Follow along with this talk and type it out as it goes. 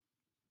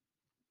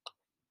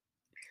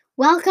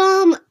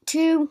Welcome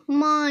to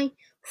my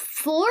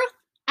fourth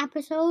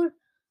episode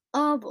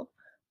of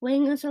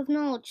Wings of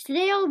Knowledge.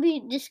 Today I'll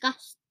be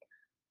discussing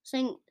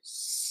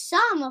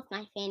some of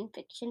my fan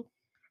fiction.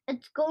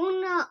 It's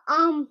going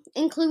to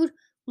include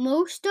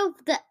most of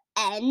the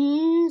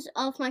ends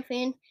of my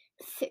fan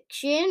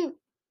fiction,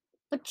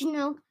 but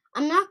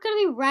I'm not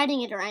going to be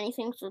writing it or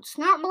anything, so it's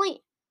not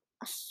really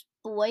a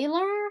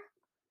spoiler.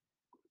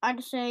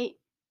 I'd say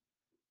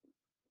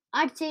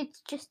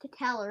it's just a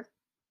teller.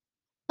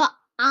 But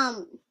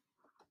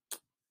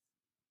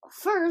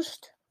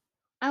first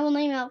I will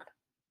name out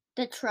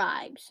the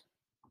tribes.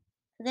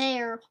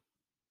 There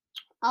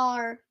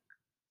are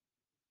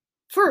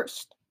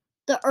first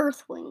the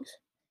Earthwings,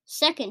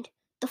 second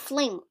the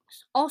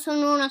Flamewings, also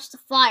known as the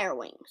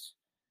Firewings.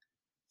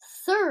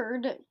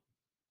 Third,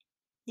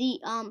 the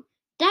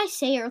did I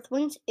say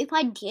Earthwings? If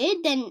I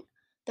did, then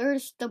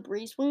there's the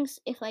Breezewings.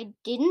 If I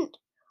didn't,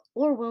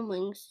 or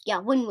Windwings.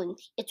 Yeah,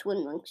 Windwings. It's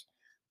Windwings.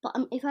 But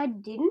if I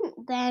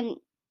didn't, then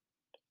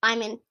I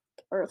meant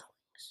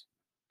Earthwings.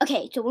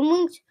 Okay, so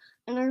Windwings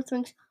and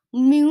Earthwings.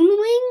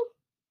 Moonwing,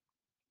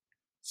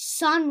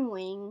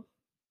 Sunwing,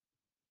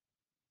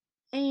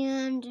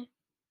 and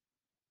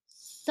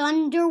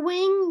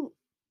Thunderwing,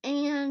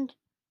 and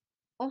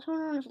also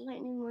known as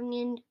Lightning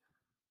Wing,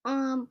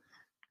 and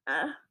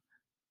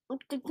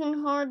it's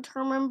getting hard to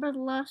remember the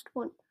last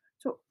one.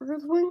 So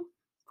Earthwing,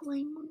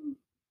 Flamewing,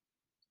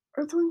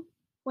 Earthwing,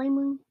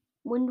 Flamewing,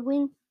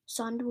 Windwing,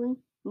 Sunwing,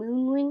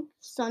 Moonwing,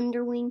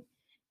 Thunderwing.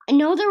 I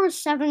know there were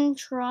 7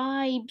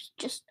 tribes.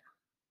 Just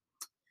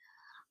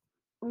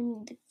I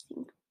need to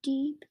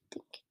think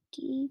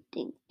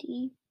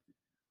deep.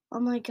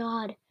 Oh my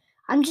god,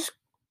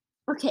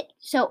 okay.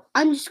 So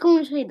I'm just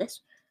going to say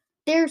this.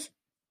 There's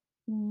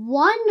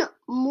one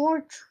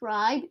more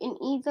tribe, and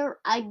either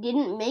I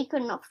didn't make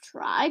enough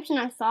tribes and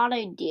I thought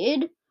I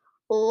did,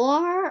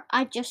 or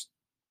I just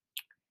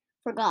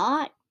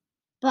forgot.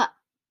 But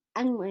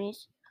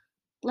anyways,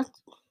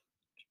 let's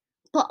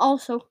but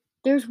also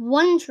there's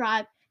one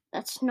tribe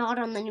that's not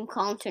on the new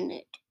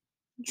continent,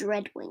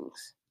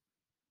 Dreadwings.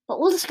 But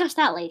we'll discuss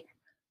that later.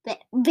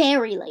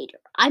 Very later.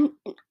 I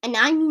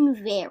mean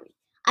very.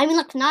 I mean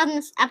like not in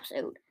this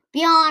episode.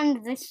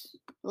 Beyond this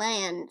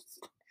land.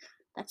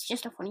 That's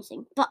just a funny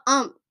thing. But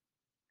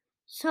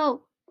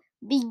so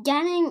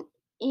beginning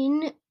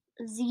in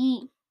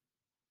the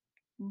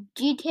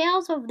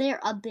details of their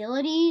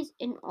abilities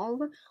and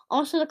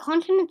also the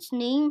continent's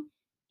name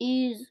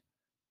is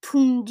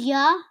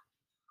Pundia.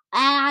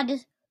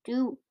 Add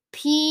to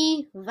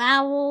P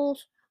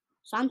vowels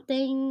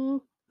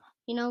something,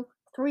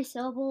 3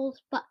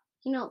 syllables. But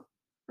I'm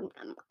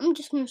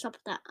just gonna stop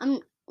with that.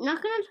 I'm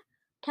not gonna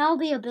tell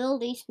the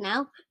abilities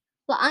now,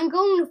 but I'm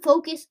going to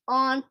focus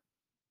on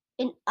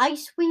an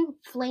Icewing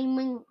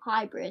Flamewing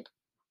hybrid.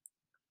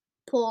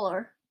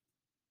 Polar.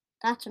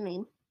 That's her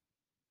name.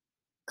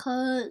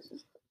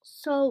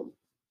 So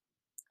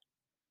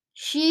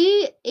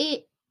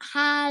it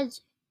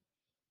has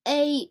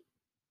a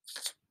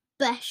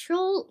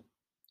special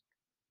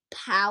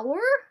power,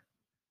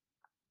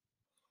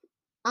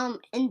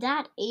 and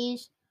that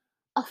is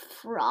a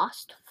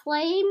frost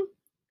flame.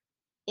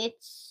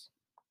 It's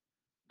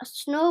a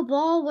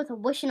snowball with a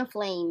wish and a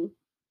flame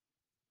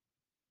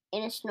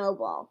in a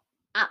snowball.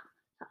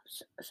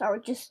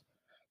 Sorry, just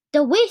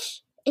the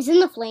wish is in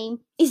the flame,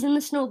 is in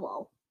the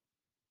snowball.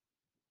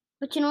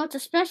 But it's a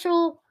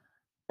special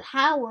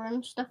power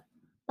and stuff.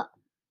 But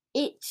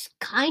it's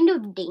kind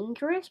of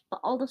dangerous, but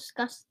I'll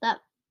discuss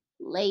that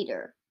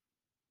later.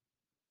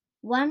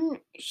 When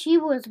she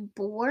was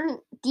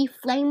born, the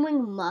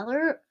Flamewing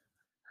mother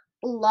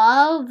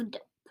loved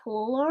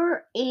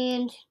Polar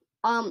and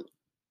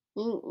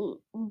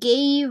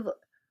gave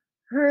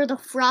her the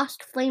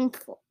frost flame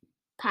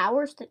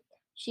powers that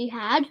she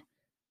had,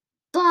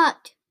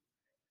 but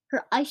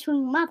her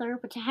Icewing mother,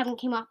 which I haven't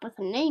came up with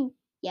a name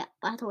yet,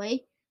 by the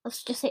way,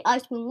 let's just say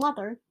Icewing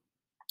mother,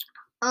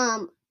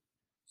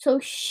 so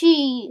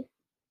she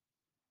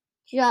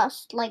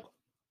just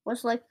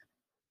was like,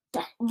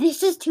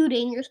 this is too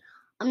dangerous.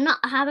 I'm not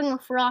having a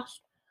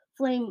frost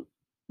flame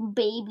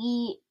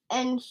baby.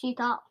 And she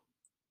thought,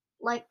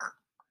 I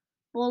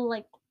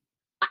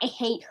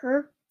hate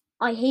her.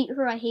 I hate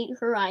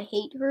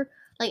her.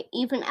 Like,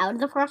 even out of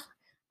the frost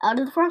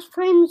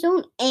flame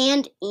zone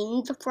and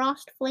in the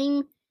frost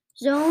flame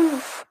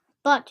zone.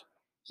 But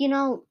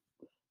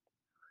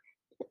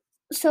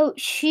so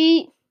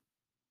she,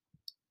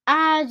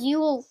 as you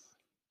will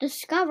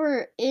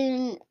discover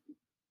in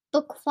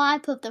book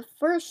 5 of the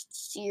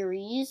first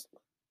series,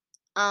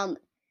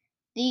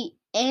 the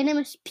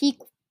Animus Peak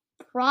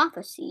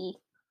Prophecy,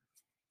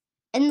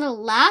 in the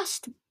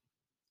last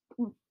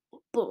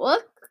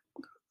book,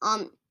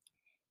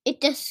 it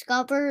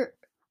discovers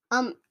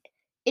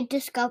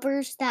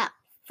that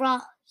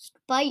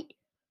Frostbite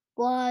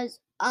was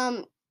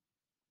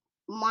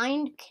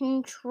mind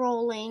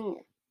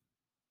controlling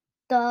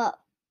the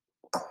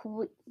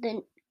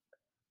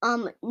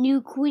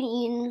new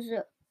queens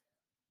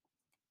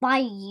by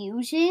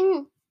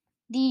using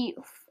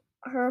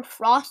her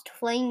frost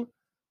flame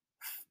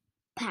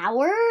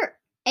power,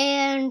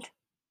 and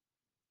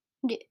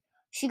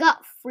she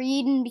got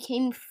freed and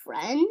became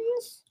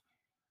friends.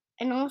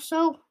 And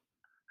also,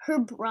 her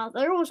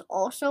brother was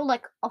also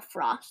like a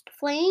frost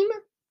flame,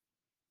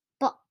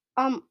 but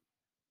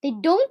they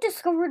don't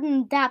discover it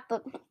in that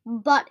book.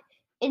 But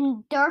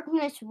in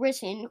Darkness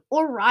Risen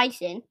or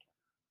Rising,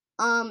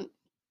 um,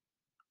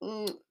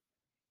 mm,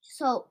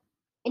 so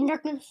in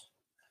Darkness,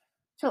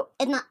 so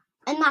in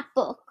that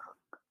book,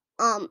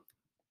 um,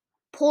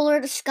 Polar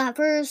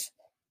discovers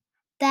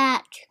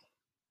that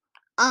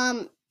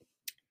um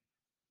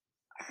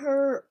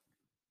her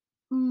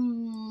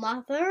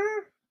mother,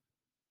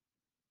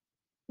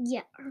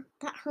 yeah,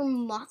 that her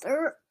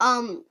mother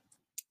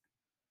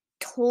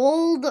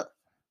told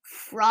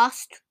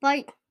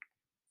Frostbite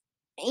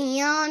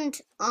and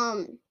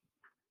um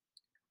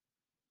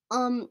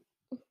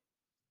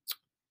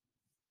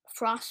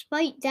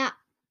Frostbite that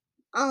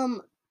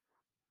um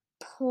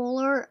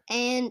Polar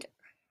and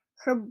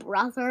her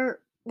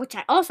brother, which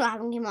I also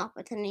haven't come up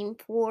with a name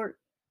for,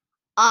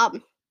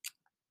 um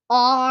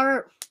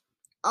are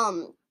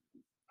um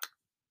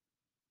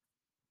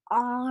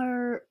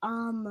are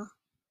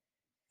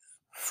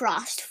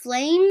frost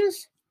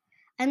flames,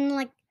 and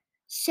like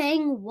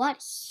saying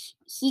what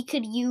he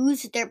could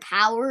use their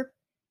power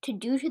to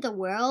do to the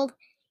world,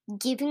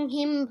 giving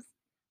him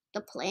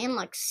the plan,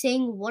 like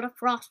saying what a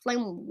frost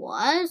flame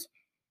was,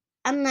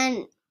 and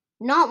then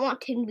not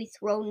wanting to be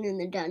thrown in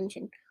the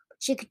dungeon, which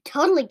she could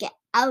totally get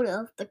out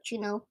of. But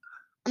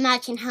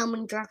imagine how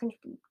many dragons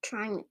would be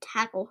trying to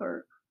tackle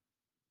her,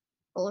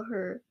 or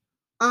her,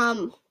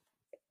 um,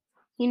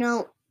 you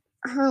know,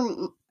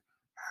 her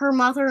her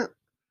mother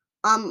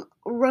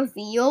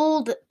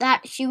revealed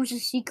that she was a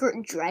secret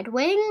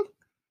Dreadwing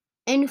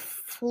and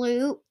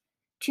flew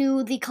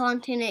to the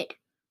continent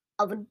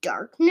of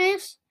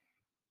darkness,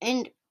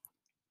 and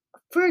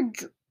for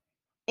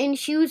and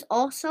she was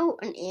also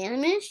an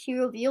animist. She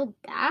revealed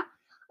that,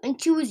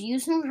 and she was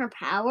using her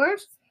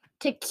powers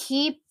to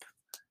keep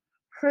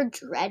her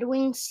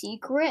Dreadwing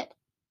secret,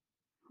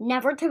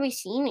 never to be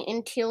seen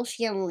until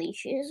she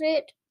unleashes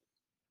it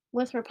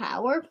with her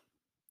power.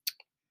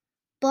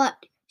 But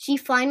she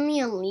finally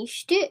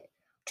unleashed it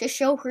to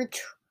show her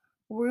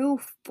true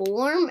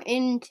form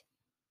and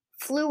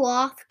flew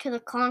off to the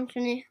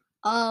continent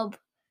of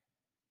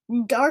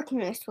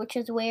darkness, which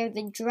is where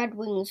the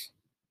Dreadwings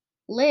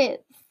live.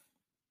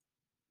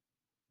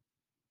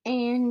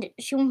 And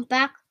she went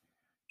back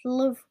to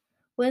live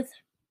with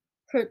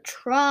her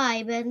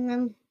tribe,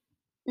 and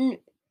then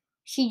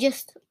she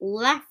just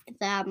left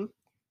them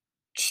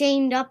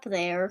chained up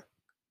there.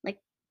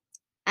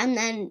 And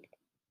then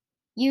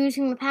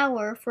using the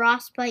power,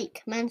 Frostbite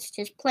commenced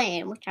his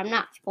plan, which I'm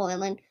not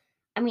spoiling.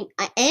 I mean,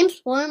 I am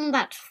spoiling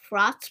that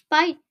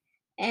Frostbite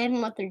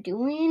and what they're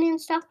doing and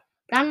stuff,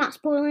 but I'm not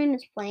spoiling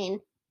his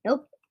plan.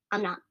 Nope,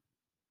 I'm not.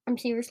 I'm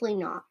seriously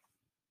not.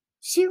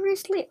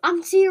 Seriously,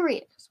 I'm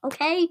serious,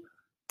 okay?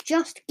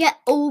 Just get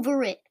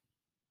over it.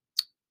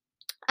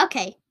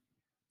 Okay,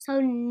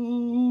 so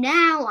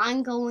now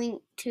I'm going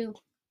to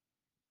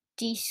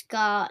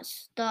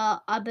discuss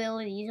the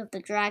abilities of the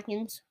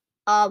dragons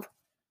of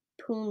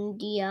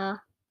Pundia.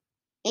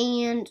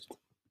 And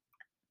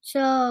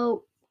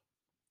so,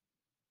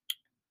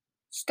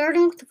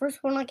 starting with the first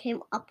one I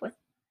came up with,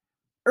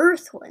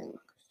 Earthwings.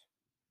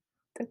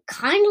 They're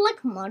kind of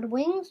like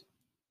Mudwings,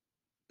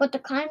 but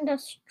they're kind of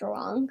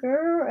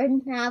stronger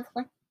and have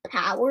like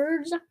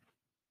powers,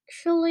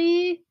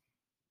 actually.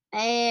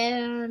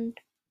 And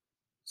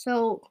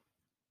so,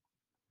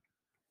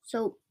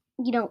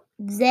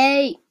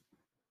 they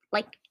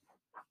like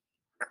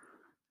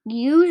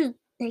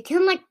they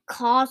can like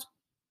cause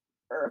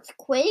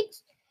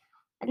earthquakes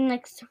and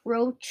like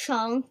throw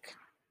chunks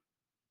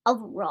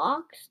of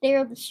rocks.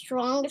 They're the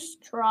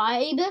strongest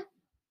tribe,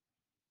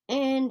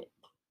 and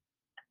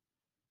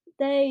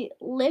they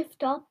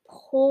lift up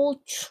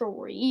whole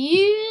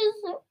trees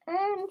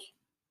and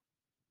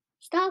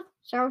stuff.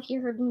 Sorry if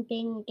you heard me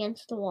bang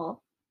against the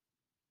wall.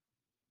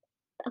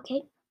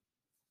 Okay.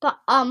 But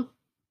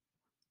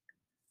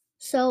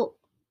so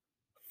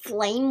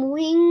flame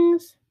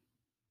wings,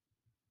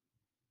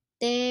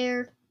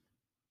 they're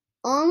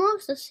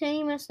almost the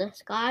same as the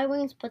sky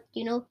wings, but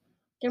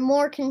they're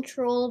more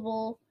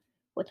controllable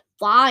with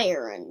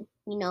fire, and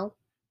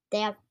they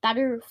have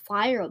better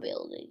fire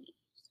abilities.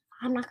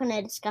 I'm not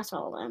gonna discuss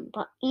all of them,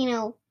 but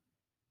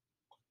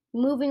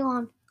moving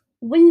on.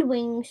 Wind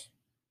wings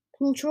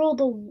control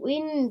the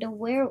wind,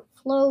 where it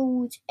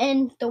flows,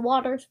 and the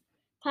water's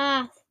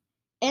path.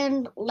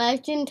 And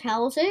legend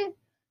tells it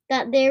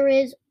that there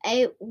is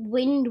a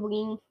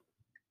windwing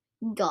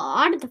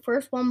god, the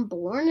first one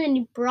born, and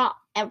he brought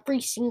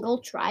every single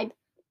tribe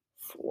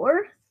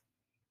forth.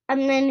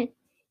 And then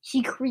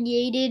he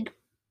created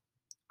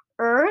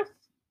Earth.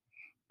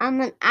 And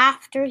then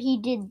after he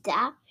did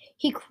that,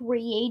 he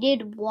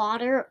created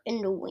water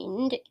and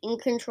wind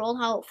and controlled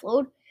how it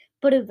flowed.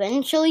 But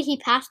eventually he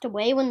passed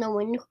away but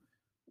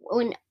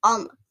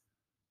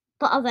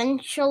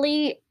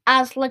eventually,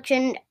 as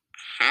legend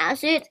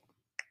has it,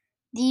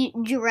 the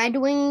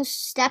Dreadwings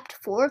stepped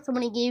forth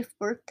when he gave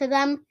birth to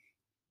them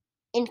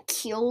and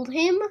killed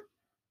him.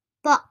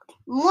 But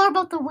more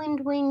about the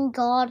Windwing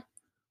God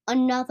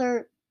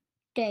another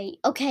day.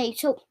 Okay,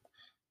 so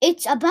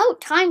it's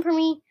about time for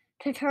me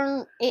to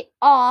turn it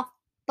off,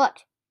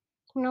 but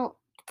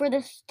for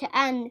this to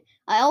end,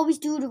 I always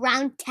do it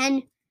around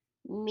 10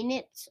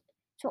 minutes.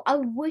 So I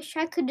wish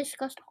I could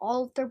discuss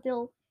all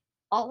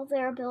of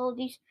their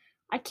abilities.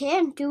 I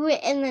can't do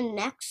it in the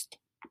next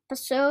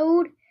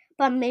episode,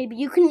 but maybe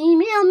you can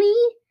email me.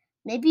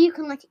 Maybe you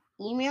can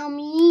email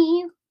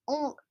me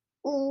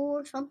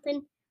or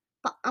something.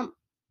 But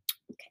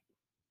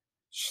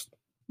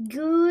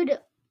goodbye.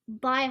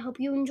 I hope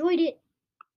you enjoyed it.